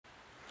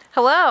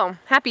Hello,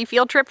 happy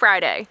Field Trip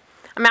Friday.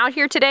 I'm out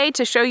here today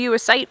to show you a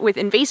site with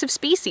invasive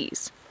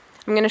species.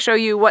 I'm going to show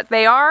you what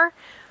they are,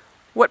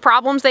 what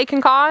problems they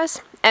can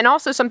cause, and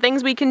also some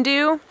things we can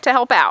do to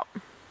help out.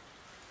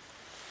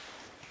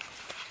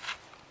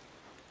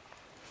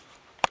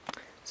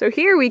 So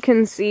here we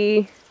can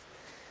see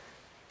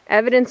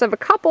evidence of a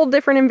couple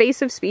different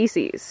invasive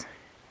species.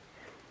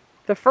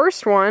 The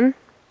first one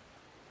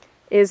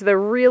is the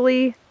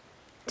really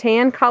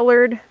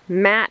tan-colored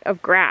mat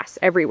of grass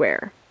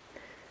everywhere.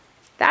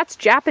 That's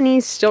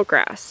Japanese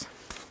stiltgrass,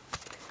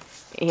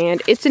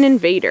 and it's an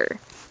invader.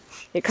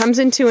 It comes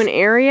into an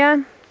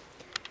area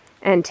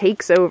and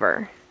takes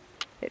over.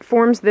 It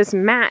forms this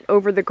mat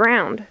over the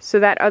ground so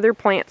that other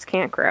plants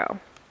can't grow.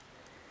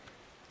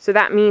 So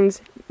that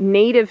means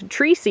native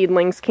tree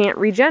seedlings can't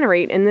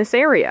regenerate in this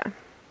area.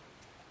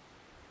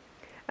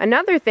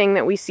 Another thing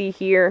that we see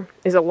here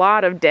is a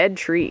lot of dead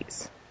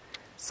trees.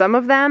 Some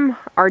of them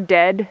are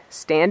dead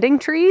standing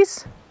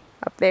trees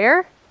up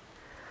there,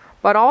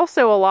 but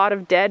also a lot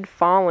of dead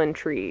fallen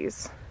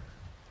trees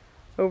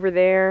over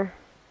there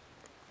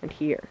and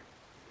here.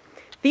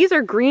 These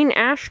are green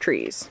ash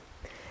trees,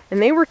 and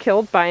they were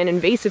killed by an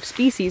invasive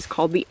species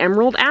called the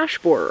emerald ash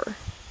borer.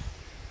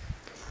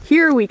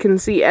 Here we can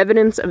see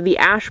evidence of the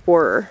ash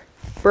borer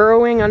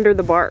burrowing under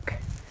the bark,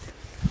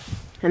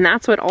 and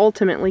that's what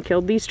ultimately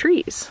killed these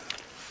trees.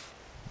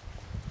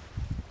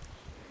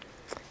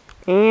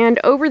 And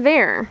over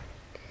there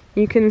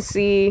you can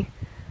see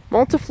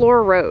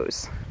multiflora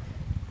rose.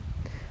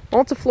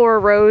 Multiflora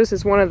rose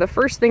is one of the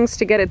first things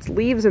to get its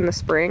leaves in the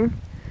spring,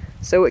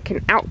 so it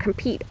can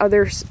outcompete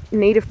other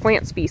native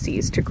plant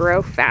species to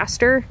grow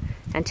faster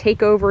and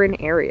take over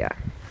an area.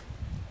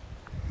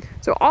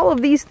 So all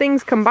of these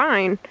things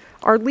combined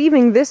are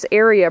leaving this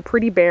area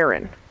pretty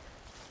barren.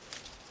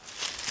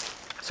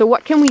 So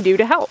what can we do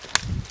to help?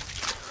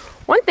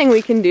 One thing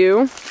we can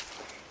do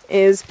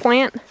is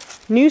plant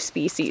new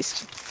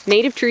species,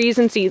 native trees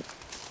and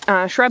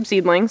shrub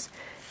seedlings,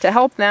 to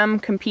help them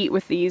compete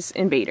with these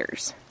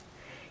invaders.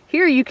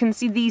 Here you can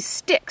see these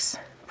sticks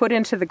put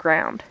into the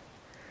ground.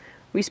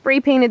 We spray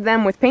painted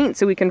them with paint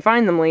so we can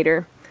find them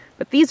later,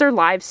 but these are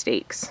live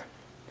stakes.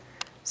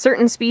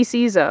 Certain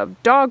species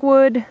of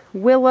dogwood,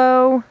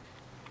 willow,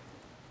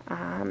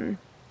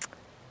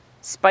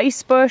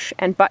 spice bush,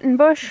 and button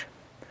bush,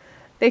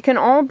 they can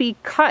all be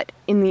cut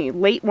in the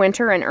late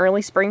winter and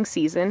early spring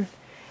season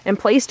and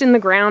placed in the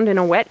ground in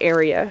a wet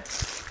area.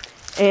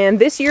 And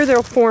this year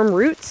they'll form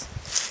roots,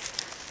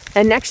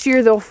 and next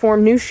year they'll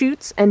form new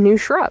shoots and new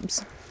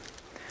shrubs.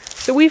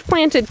 So we've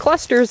planted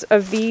clusters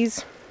of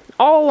these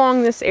all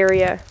along this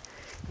area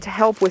to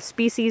help with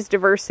species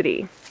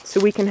diversity, so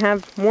we can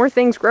have more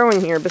things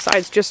growing here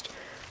besides just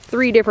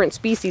 3 different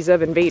species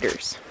of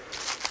invaders.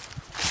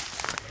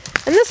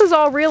 And this is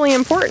all really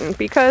important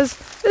because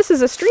this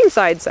is a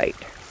streamside site.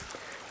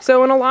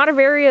 So in a lot of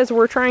areas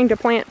we're trying to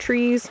plant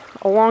trees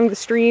along the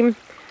stream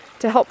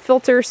to help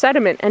filter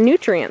sediment and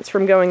nutrients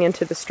from going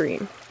into the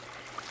stream.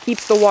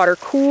 Keeps the water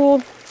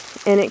cool,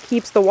 and it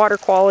keeps the water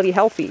quality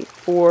healthy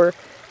for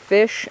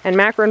fish and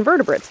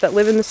macroinvertebrates that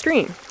live in the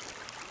stream.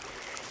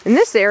 In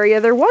this area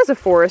there was a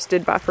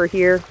forested buffer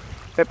here,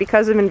 but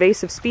because of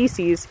invasive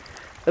species,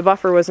 the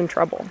buffer was in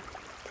trouble.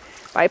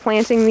 By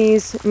planting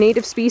these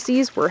native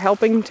species, we're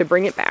helping to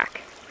bring it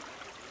back.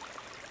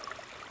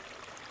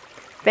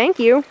 Thank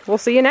you. We'll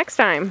see you next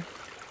time.